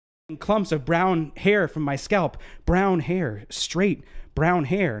clumps of brown hair from my scalp. Brown hair, straight brown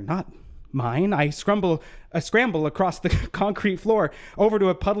hair, not mine. I scramble across the concrete floor over to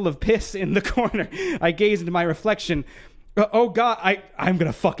a puddle of piss in the corner. I gaze into my reflection. Oh God, I'm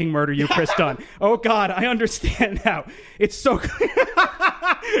gonna fucking murder you, Chris Dunn. Oh God, I understand now. It's so clear.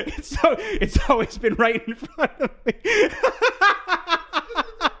 It's always been right in front of me.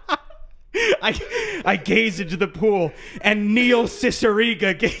 I gaze into the pool, and Neil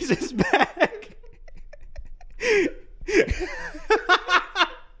Ciceriga gazes back.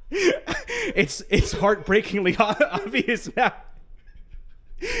 It's heartbreakingly obvious now.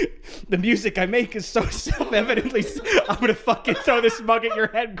 The music I make is so self-evidently... I'm gonna fucking throw this mug at your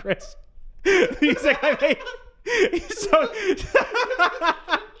head, Chris. The music I make is so...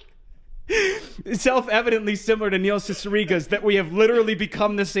 self-evidently similar to Neil Ciceriga's that we have literally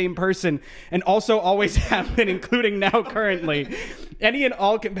become the same person and also always have been, including now currently. Any and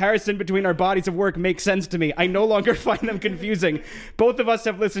all comparison between our bodies of work makes sense to me. I no longer find them confusing. Both of us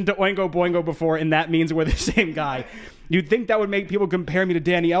have listened to Oingo Boingo before, and that means we're the same guy. You'd think that would make people compare me to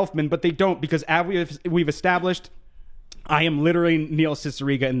Danny Elfman, but they don't, because as we've established, I am literally Neil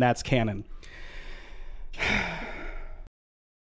Ciceriga, and that's canon.